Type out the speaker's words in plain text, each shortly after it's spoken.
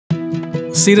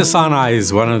Cedars-Sinai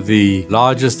is one of the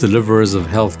largest deliverers of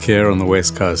healthcare on the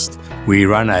West Coast. We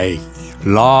run a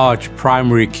large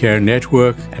primary care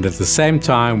network, and at the same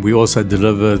time, we also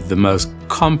deliver the most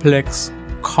complex,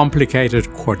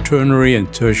 complicated quaternary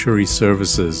and tertiary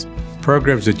services,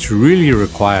 programs that really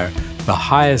require the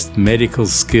highest medical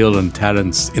skill and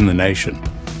talents in the nation.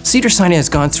 Cedars-Sinai has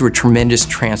gone through a tremendous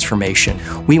transformation.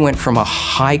 We went from a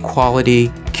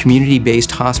high-quality,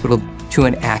 community-based hospital to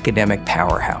an academic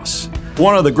powerhouse.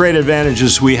 One of the great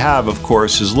advantages we have, of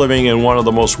course, is living in one of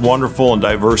the most wonderful and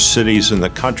diverse cities in the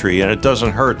country, and it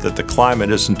doesn't hurt that the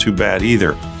climate isn't too bad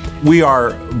either. We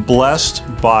are blessed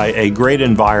by a great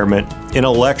environment,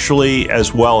 intellectually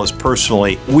as well as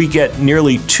personally. We get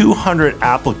nearly 200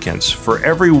 applicants for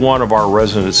every one of our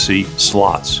residency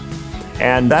slots,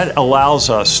 and that allows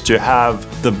us to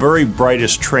have the very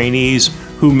brightest trainees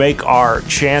who make our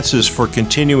chances for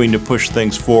continuing to push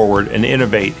things forward and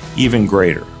innovate even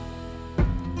greater.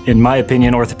 In my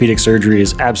opinion, orthopedic surgery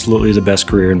is absolutely the best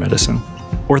career in medicine.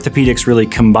 Orthopedics really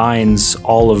combines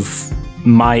all of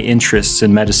my interests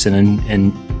in medicine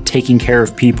and taking care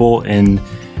of people and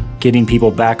getting people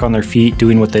back on their feet,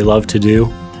 doing what they love to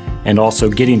do, and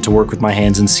also getting to work with my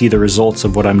hands and see the results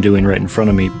of what I'm doing right in front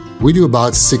of me. We do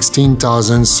about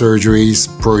 16,000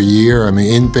 surgeries per year,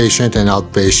 inpatient and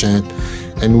outpatient,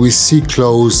 and we see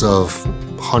close of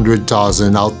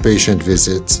 100,000 outpatient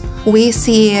visits. We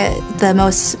see the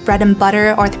most bread and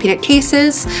butter orthopedic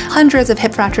cases, hundreds of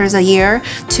hip fractures a year,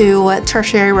 to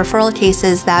tertiary referral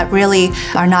cases that really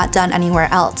are not done anywhere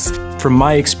else. From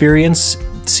my experience,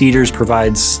 Cedars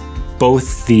provides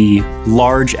both the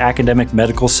large academic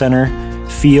medical center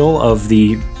feel of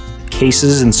the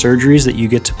cases and surgeries that you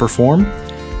get to perform,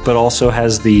 but also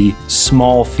has the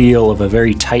small feel of a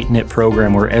very tight-knit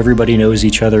program where everybody knows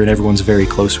each other and everyone's very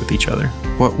close with each other.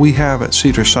 What we have at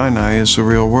Cedars-Sinai is the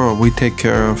real world. We take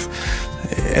care of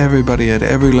everybody at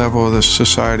every level of the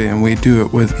society, and we do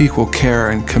it with equal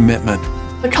care and commitment.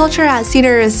 The culture at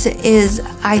Cedars is,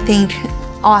 I think,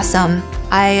 awesome.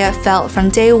 I felt from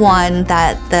day one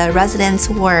that the residents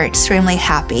were extremely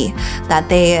happy, that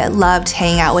they loved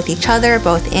hanging out with each other,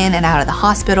 both in and out of the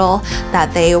hospital,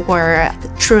 that they were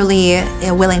truly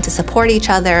willing to support each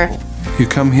other. You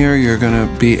come here, you're going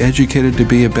to be educated to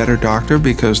be a better doctor,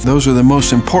 because those are the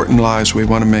most important lives we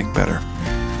want to make better.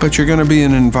 But you're going to be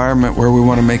in an environment where we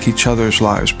want to make each other's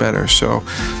lives better. So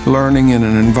learning in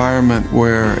an environment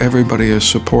where everybody is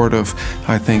supportive,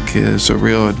 I think, is a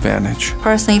real advantage.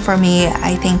 Personally, for me,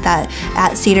 I think that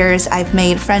at Cedars, I've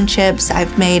made friendships,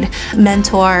 I've made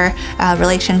mentor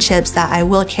relationships that I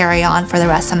will carry on for the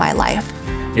rest of my life.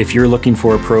 If you're looking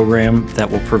for a program that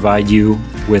will provide you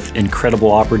with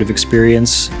incredible operative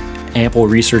experience, ample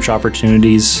research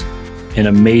opportunities, an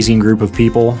amazing group of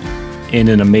people, in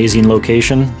an amazing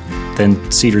location, then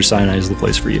Cedars-Sinai is the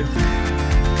place for you.